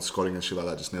floor and squatting and shit like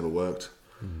that just never worked.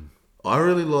 I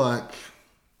really like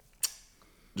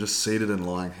just seated and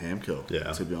lying ham curl.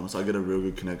 Yeah, to be honest, I get a real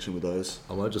good connection with those.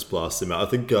 I might just blast them out. I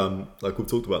think, like we've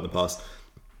talked about in the past,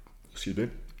 excuse me,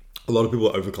 a lot of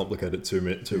people overcomplicate it too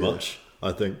much.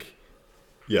 I think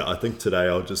today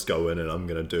I'll just go in and I'm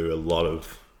going to do a lot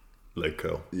of leg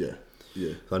curl. Yeah.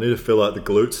 So I need to fill out the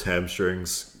glutes,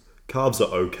 hamstrings. Calves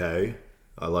are okay.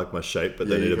 I like my shape, but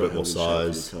they need a bit more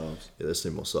size. Yeah, they just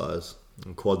need more size.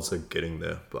 And quads are getting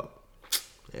there, but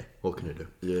what can you do?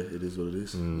 Yeah, it is what it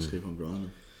is. Just keep on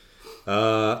grinding.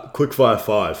 Quick fire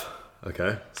 5.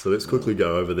 Okay, so let's quickly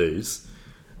go over these.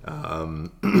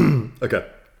 Okay,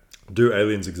 do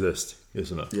aliens exist?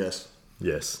 Yes or no?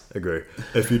 Yes, agree.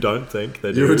 If you don't think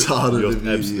they do, you're retarded.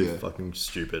 You're absolutely fucking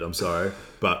stupid. I'm sorry,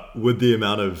 but with the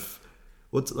amount of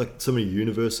what's like so many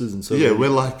universes and so many, we're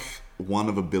like one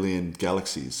of a billion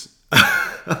galaxies. So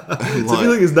if you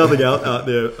think there's nothing out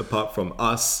there apart from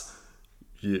us,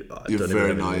 you're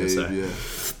very naive. Yeah.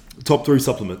 Top 3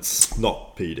 supplements,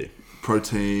 not PED.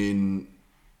 Protein.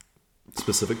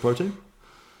 Specific protein?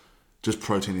 Just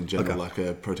protein in general, like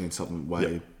a protein supplement,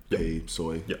 whey, pea,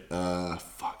 soy.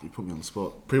 Fuck, you put me on the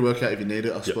spot. Pre-workout if you need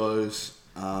it, I suppose.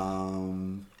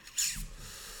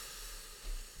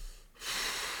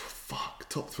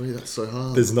 Top 3, that's so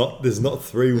hard. There's not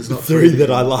three that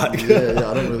I like.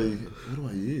 I don't really... What do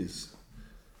I use?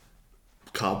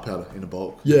 Carb powder in a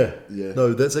bulk. Yeah.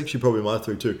 No, that's actually probably my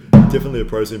 3 too. Definitely a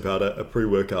protein powder. A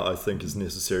pre-workout I think is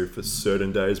necessary for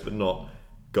certain days, but not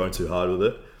going too hard with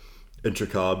it.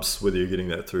 Intra-carbs, whether you're getting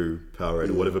that through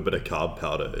Powerade or whatever, but a carb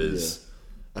powder is...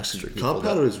 Actually, carb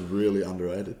powder is really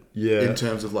underrated. Yeah. In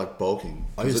terms of like bulking.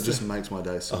 Because it just makes my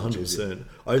day so 100%. Much easier.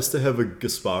 I used to have a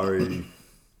Gaspari...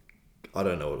 I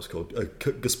don't know what it's called, a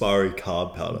Gaspari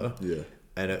carb powder. Yeah.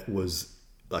 And it was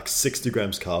like 60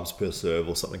 grams carbs per serve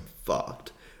or something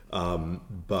fucked. And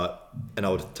I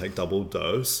would take double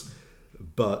dose,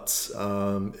 but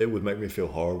it would make me feel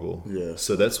horrible. Yeah.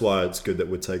 So that's why it's good that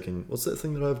we're taking, what's that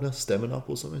thing that I have now? Stamin-Up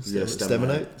or something?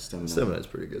 Staminate? Staminate's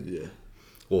pretty good. Yeah.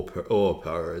 Or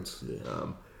Powerades.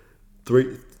 Yeah.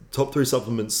 Top 3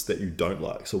 supplements that you don't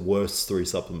like. So worst 3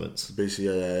 supplements.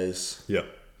 BCAAs. Yeah.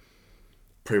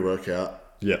 Pre-workout.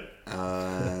 Yeah.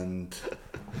 And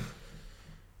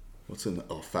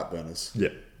fat burners. Yeah.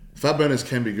 Fat burners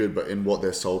can be good, but in what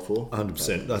they're sold for.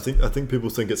 100%. I think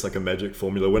people think it's like a magic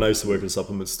formula. When I used to work at a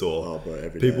supplement store,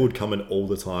 people would come in all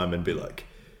the time and be like,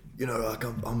 like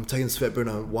I'm taking this fat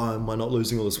burner. Why am I not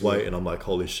losing all this weight? And I'm like,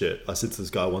 holy shit. I said to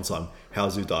this guy one time,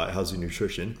 how's your diet? How's your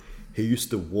nutrition? He used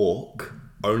to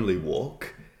only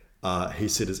walk. He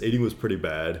said his eating was pretty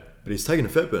bad, but he's taking a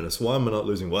fat burner, so why am I not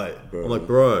losing weight? Bro. I'm like,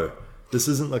 bro, this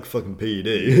isn't like fucking PED.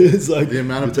 It's like the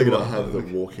amount of people I have that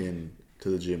walk in to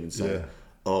the gym and say,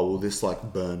 oh, will this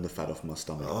like burn the fat off my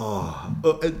stomach?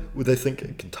 Would they think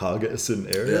it can target a certain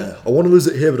area? Yeah. I want to lose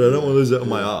it here, but I don't want to lose it on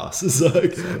my ass. It's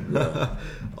like,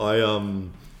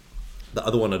 the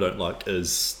other one I don't like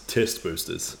is test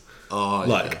boosters. Oh,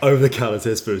 like over the counter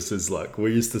test boosters. Like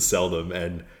we used to sell them,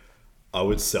 and I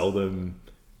would sell them,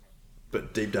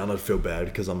 but deep down I'd feel bad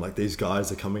because I'm like, these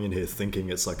guys are coming in here thinking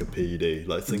it's like a PED,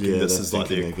 like thinking this is like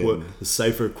the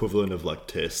safer equivalent of like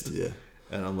test. Yeah,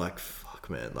 and I'm like, fuck,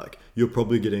 man, like you're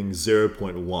probably getting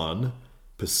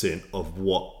 0.1% of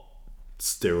what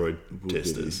steroid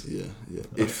test is. Yeah,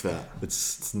 if that.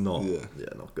 It's not. Yeah,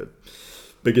 not good.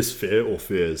 Biggest fear or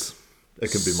fears? It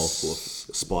can be multiple.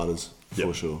 Spiders,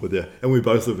 for sure. But and we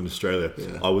both live in Australia.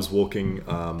 Yeah. I was walking,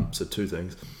 so two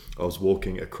things. I was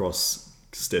walking across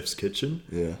Steph's kitchen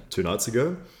 2 nights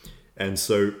ago. And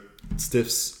so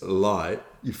Steph's light,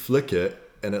 you flick it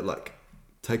and it like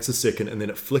takes a second and then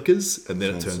it flickers and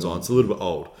then it turns on. It's a little bit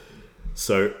old.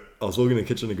 So I was walking in the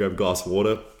kitchen to grab a glass of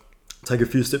water, take a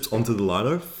few steps onto the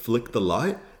lino, flick the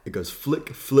light. It goes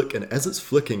flick, flick, and as it's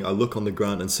flicking, I look on the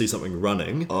ground and see something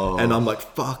running, and I'm like,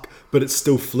 fuck, but it's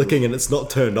still flicking and it's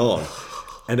not turned on.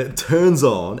 And it turns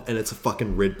on, and it's a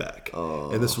fucking redback.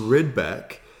 And this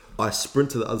redback, I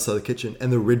sprint to the other side of the kitchen,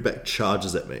 and the redback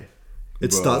charges at me.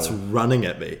 It starts running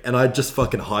at me, and I just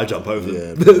fucking high jump over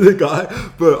the guy.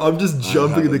 Bro, I'm just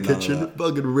jumping in the kitchen,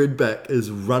 fucking redback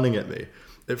is running at me.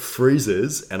 It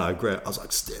freezes, and I was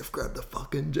like, Steph, grab the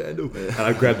fucking jandal. And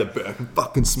I grabbed the back and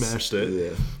fucking smashed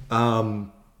it.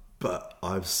 But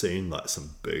I've seen like some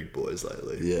big boys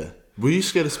lately. Yeah. Were you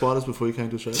scared of spiders before you came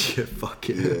to Australia? Yeah, fuck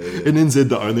yeah. In NZ,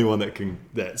 the only one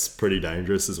that's pretty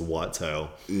dangerous is a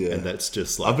whitetail. Yeah. And that's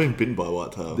just like... I've been bitten by a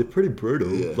whitetail. They're pretty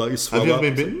brutal. Yeah. Like you swell Have you up,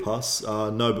 ever been bitten? Pus.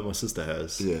 No, but my sister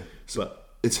has. Yeah.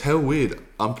 It's hell weird.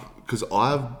 Because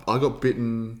I got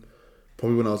bitten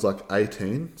probably when I was like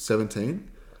 18, 17.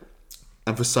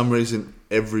 And for some reason,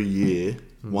 every year,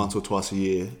 once or twice a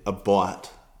year, a bite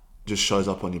just shows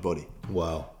up on your body.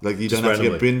 Wow. Like you don't have to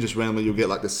get bitten, just randomly you'll get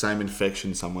like the same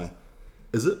infection somewhere.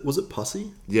 Was it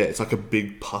pussy? Yeah, it's like a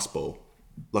big pus ball.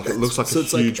 Like it looks like a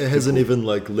huge like it hasn't even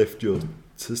like left your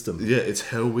system. Yeah, it's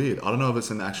hell weird. I don't know if it's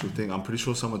an actual thing. I'm pretty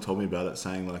sure someone told me about it,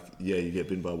 saying like, yeah, you get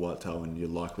bitten by a whitetail and you're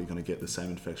likely going to get the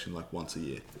same infection like once a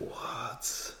year.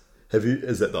 What?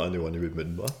 Is that the only one you've been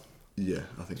bitten by? Yeah,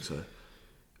 I think so.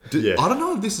 I don't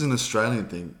know if this is an Australian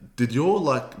thing. Did your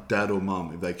like dad or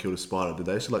mum, if they killed a spider, did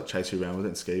they just like chase you around with it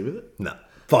and ski with it? No.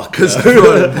 Fuck. Because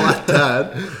my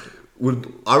dad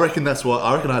would. I reckon that's why.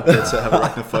 I reckon I had dads that have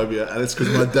arachnophobia, and it's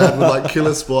because my dad would like kill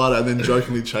a spider and then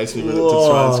jokingly chase me with it to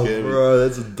try and scare me. Bro,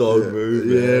 that's a dog move.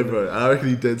 Man. Yeah, bro. And I reckon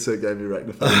he dead set gave me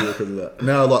arachnophobia because of that.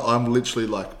 Now, like I'm literally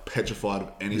like petrified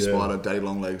of any spider. Daddy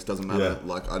long legs doesn't matter. Yeah.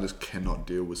 Like I just cannot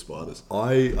deal with spiders.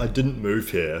 I didn't move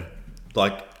here.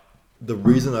 Like. The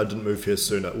reason I didn't move here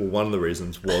sooner, one of the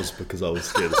reasons was because I was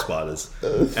scared of spiders.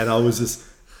 And I was just,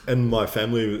 and my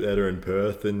family that are in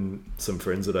Perth and some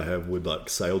friends that I have would like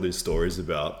say all these stories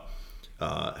about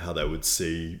how they would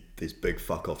see these big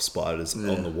fuck off spiders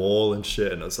on the wall and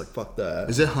shit. And I was like, fuck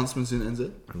that. Is there huntsmans in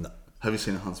NZ? No. Have you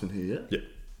seen a huntsman here yet? Yeah.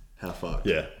 How far?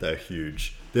 Yeah, they're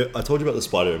huge. I told you about the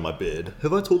spider in my bed.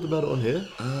 Have I talked about it on here?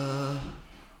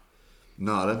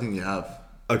 No, I don't think you have.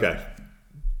 Okay.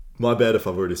 My bad if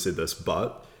I've already said this,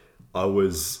 but I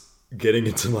was getting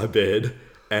into my bed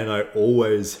and I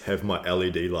always have my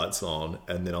LED lights on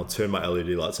and then I'll turn my LED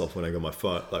lights off when I got my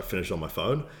phone, like finished on my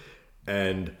phone.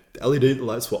 And the LED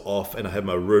lights were off and I had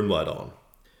my room light on.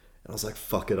 And I was like,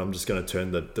 fuck it, I'm just going to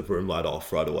turn the room light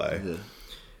off right away. Yeah.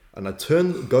 And I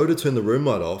go to turn the room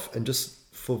light off and just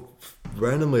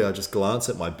randomly I just glance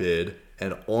at my bed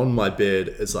and on my bed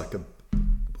is like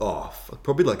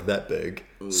probably like that big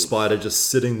spider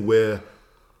just sitting where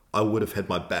I would have had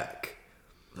my back.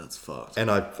 That's fucked.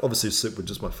 And I obviously sit with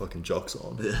just my fucking jocks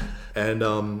on. Yeah. And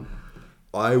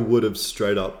I would have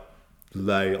straight up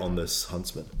lay on this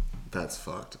huntsman. That's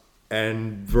fucked.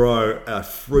 And bro, I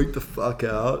freaked the fuck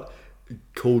out,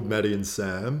 called Maddie and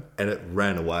Sam, and it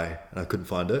ran away and I couldn't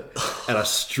find it. And I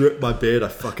stripped my bed, I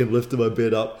fucking lifted my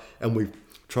bed up and we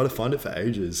tried to find it for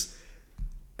ages.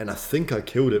 And I think I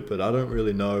killed it, but I don't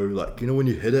really know. Like, you know when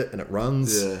you hit it and it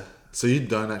runs? Yeah. So you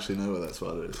don't actually know what that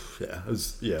spider is? Yeah. It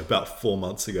was, about 4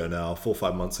 months ago now. 4 or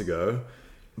 5 months ago.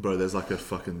 Bro, there's like this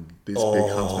big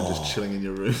huntsman just chilling in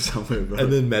your room somewhere, bro.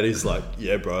 And then Maddie's like,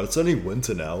 yeah, bro, it's only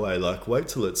winter now, eh? Like, wait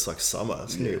till it's like summer.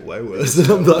 It's going to get way worse.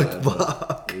 And I'm like,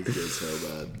 fuck. It's so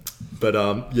bad. But,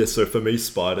 so for me,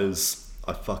 spiders,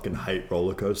 I fucking hate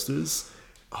roller coasters.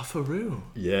 Oh, for real?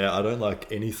 Yeah, I don't like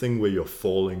anything where you're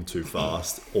falling too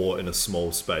fast or in a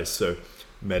small space. So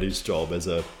Maddie's job as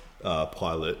a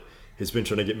pilot, He's been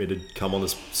trying to get me to come on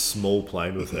this small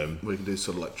plane with him. We can do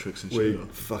sort of like tricks and We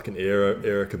shit. fucking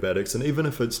air acrobatics, and even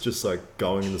if it's just like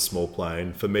going in the small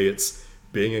plane, for me it's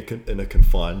being in a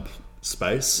confined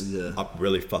space, up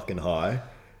really fucking high.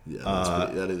 Yeah,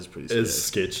 that is pretty scary. It's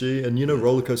sketchy, and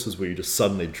roller coasters where you just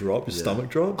suddenly drop, your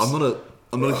stomach drops. I'm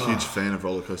not a huge fan of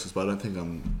roller coasters, but I don't think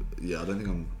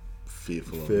I'm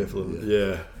fearful of them.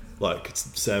 Yeah. Like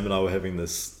Sam and I were having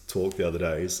this talk the other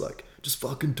day. He's like, just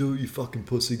fucking do it, you fucking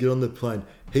pussy. Get on the plane.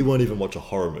 He won't even watch a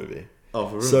horror movie. Oh,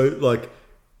 for real? So like,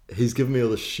 he's giving me all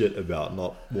this shit about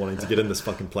not wanting to get in this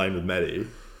fucking plane with Maddie.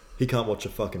 He can't watch a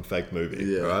fucking fake movie.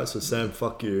 Yeah. Right. So Sam,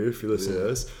 fuck you if you listen to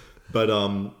this. But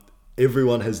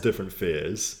everyone has different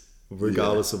fears,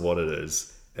 regardless of what it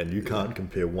is, and you can't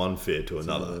compare one fear to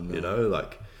another.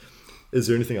 Like, is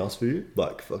there anything else for you?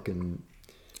 Like fucking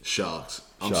sharks.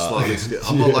 I'm slightly scared.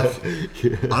 I'm not like,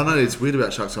 I don't know, it's weird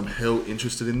about sharks. I'm hell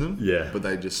interested in them. Yeah. But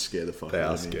they just scare the fuck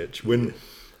out of me. They are sketch.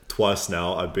 Twice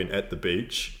now I've been at the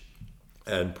beach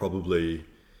and probably,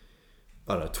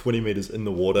 I don't know, 20 meters in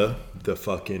the water, the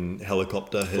fucking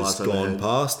helicopter has gone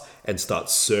past and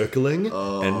starts circling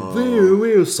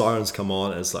and sirens come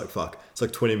on and it's like, fuck. It's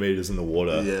like 20 meters in the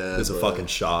water. Yeah, there's a fucking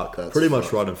shark pretty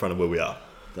much right in front of where we are.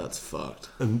 That's fucked.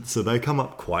 And so they come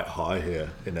up quite high here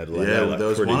in Adelaide. Yeah, like there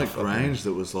was one at Grange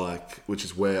that was like, which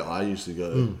is where I usually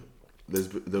go.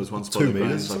 There was one spot at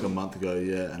Grange like a month ago,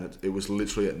 and it was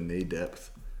literally at knee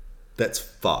depth. That's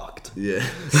fucked. Yeah.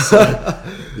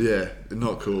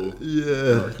 Not cool.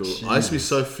 Yeah. Not cool. I used to be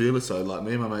so fearless though. Like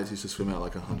me and my mates used to swim out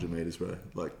like 100 meters, bro.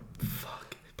 Like,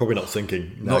 fuck. Probably not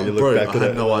thinking. No, you look back at it. I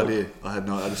had no idea. I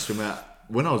just swim out.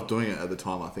 When I was doing it at the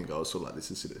time, I think I was sort of like,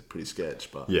 this is pretty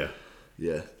sketch, but yeah.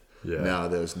 Now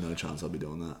there's no chance I'll be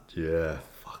doing that. Yeah,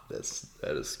 fuck, that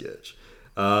is sketch.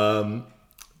 Another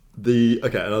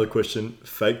question: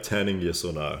 fake tanning, yes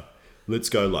or no? Let's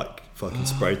go like fucking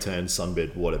spray tan,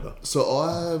 sunbed, whatever. So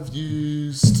I've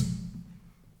used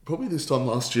probably this time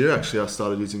last year. Actually, I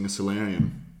started using a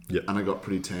solarium. Yep. And I got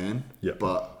pretty tan. Yep.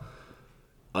 But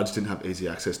I just didn't have easy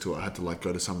access to it. I had to like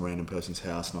go to some random person's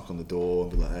house, knock on the door,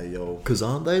 and be like, "Hey, yo." Because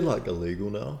aren't they like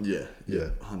illegal now? Yeah,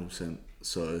 100%.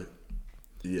 So.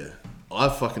 Yeah,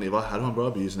 if I had one, bro,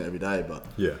 I'd be using it every day. But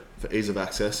for ease of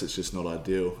access, it's just not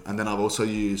ideal. And then I've also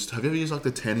used. Have you ever used like the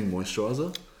tanning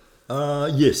moisturizer?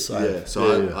 Yes.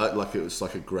 I like it was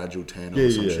like a gradual tan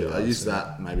or some shit. I used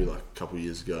that maybe like a couple of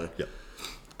years ago. Yeah.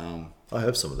 I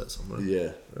have some of that somewhere.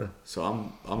 Yeah. So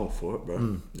I'm all for it,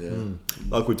 bro.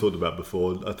 Like we talked about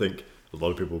before, I think a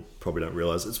lot of people probably don't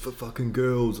realize it's for fucking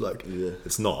girls. Like,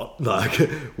 it's not. Like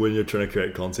when you're trying to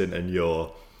create content and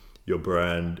your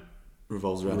brand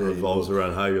revolves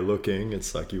around how you're looking.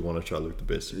 It's like you want to try to look the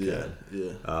best you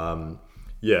can.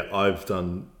 I've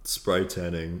done spray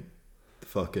tanning.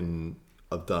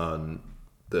 I've done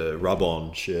the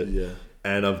rub-on shit.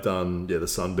 And I've done the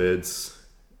sunbeds.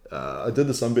 I did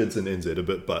the sunbeds in NZ a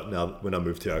bit, but now when I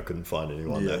moved here, I couldn't find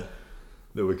anyone that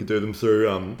we could do them through.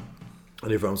 And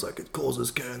everyone was like, it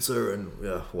causes cancer and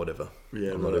whatever.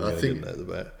 Yeah, I'm not even going to get into that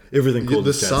debate. Everything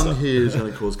causes cancer. The sun here is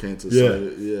going to cause cancer.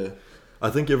 So, I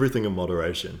think everything in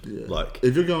moderation. Yeah. Like,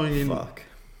 if you're going in, I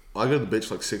go to the beach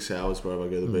for like 6 hours, bro. If I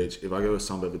go to the beach, if I go to a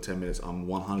sunbed for 10 minutes, I'm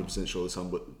 100% sure the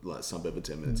sunbed for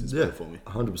 10 minutes is better for me.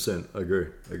 100%. I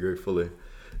agree fully.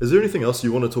 Is there anything else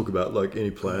you want to talk about? Like any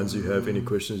plans you have, any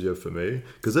questions you have for me?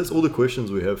 Because that's all the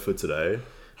questions we have for today.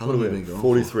 How long have we been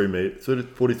going? 43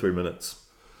 minutes.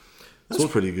 That's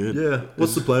pretty good. Yeah.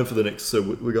 What's the plan for the next? So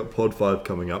we got Pod 5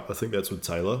 coming up. I think that's with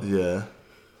Taylor. Yeah.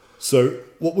 So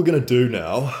what we're going to do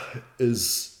now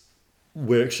is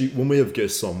when we have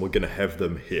guests on, we're going to have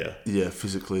them here. Yeah,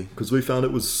 physically. Because we found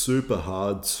it was super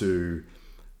hard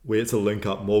we had to link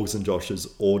up Morgs and Josh's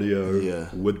audio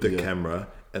with the camera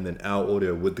and then our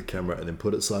audio with the camera and then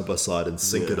put it side by side and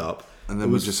sync it up. And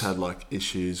then we just had like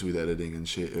issues with editing and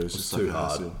shit. It was just too like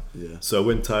hard. Hassle. Yeah. So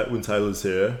when Taylor's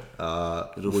here,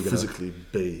 it'll physically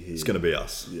be here. It's going to be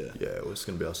us. Yeah. Yeah, it's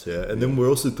going to be us here. And then we're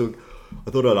also I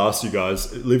thought I'd ask you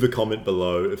guys, leave a comment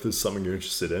below if there's something you're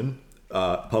interested in.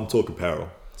 Pump Talk apparel.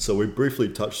 So we briefly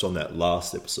touched on that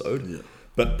last episode. Yeah.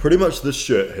 But pretty much this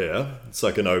shirt here, it's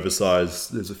like an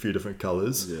oversized, there's a few different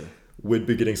colours. Yeah. We'd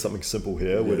be getting something simple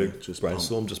here. We'd just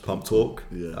brainstorm, just Pump Talk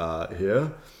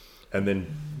here. And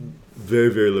then very,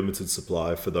 very limited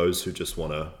supply for those who just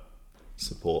want to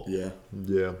support. Yeah.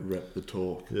 Rep the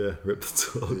talk. Yeah, rep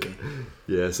the talk.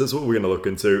 Yeah, so that's what we're going to look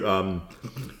into.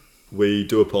 We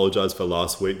do apologise for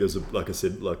last week. There's, like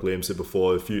Liam said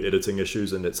before, a few editing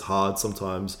issues, and it's hard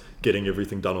sometimes getting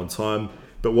everything done on time.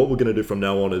 But what we're going to do from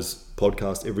now on is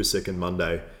podcast every second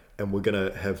Monday, and we're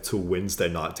gonna have till Wednesday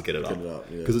night to get it up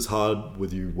yeah. because it's hard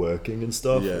with you working and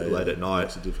stuff late at night.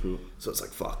 It's difficult. So it's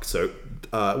like fuck. So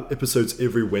episodes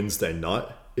every Wednesday night,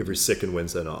 every second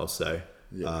Wednesday night, I'll say.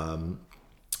 Yeah.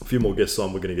 A few more guests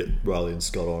on. We're going to get Riley and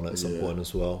Scott on at some point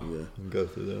as well. Yeah. And go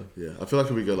through there. Yeah. I feel like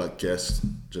if we go like guest,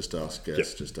 just ask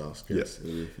guests, just ask guests.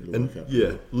 Yeah. It'll And work out.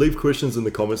 yeah, leave questions in the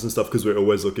comments and stuff because we're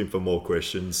always looking for more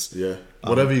questions. Yeah.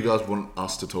 Whatever you guys want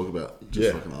us to talk about,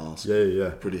 just fucking ask. Yeah.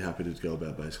 Pretty happy to go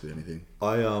about basically anything.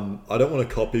 I don't want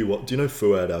to copy what... Do you know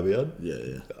Fuad Abiad?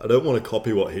 Yeah. I don't want to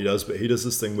copy what he does, but he does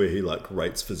this thing where he like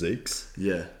rates physiques.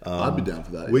 Yeah. I'd be down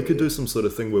for that. We could do some sort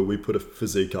of thing where we put a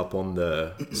physique up on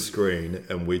the screen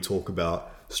and we talk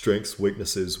about strengths,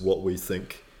 weaknesses, what we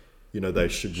think, they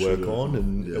should work on,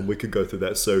 and we could go through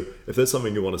that. So if that's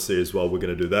something you want to see as well, we're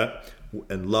going to do that.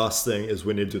 And last thing is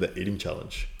we need to do the eating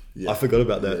challenge. I forgot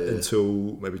about that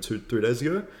until maybe 2-3 days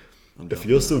ago. If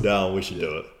you're still down, we should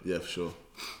do it. Yeah, for sure.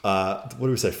 What do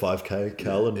we say, 5k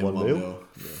cal in one meal?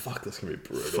 Yeah. Fuck, that's going to be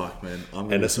brutal. Fuck, man.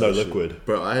 And it's no liquid.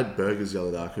 Bro, I had burgers the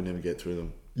other day. I couldn't even get through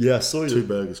them. Yeah, I saw you. 2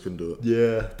 burgers, couldn't do it.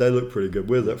 Yeah, they look pretty good.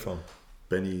 Where's that from?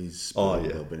 Benny's.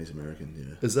 Benny's American,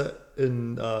 yeah. Is that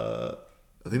in...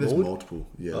 I think there's multiple.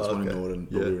 Yeah, there's one in Norden,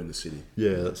 but we're in the city.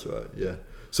 Yeah, that's right, yeah.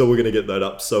 So we're going to get that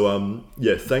up. So,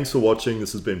 thanks for watching.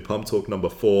 This has been Pump Talk number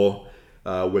 4.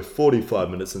 We're 45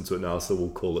 minutes into it now, so we'll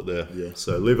call it there. Yeah.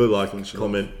 So leave a like and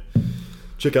comment.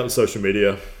 Check out the social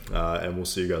media, and we'll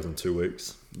see you guys in 2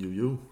 weeks. You.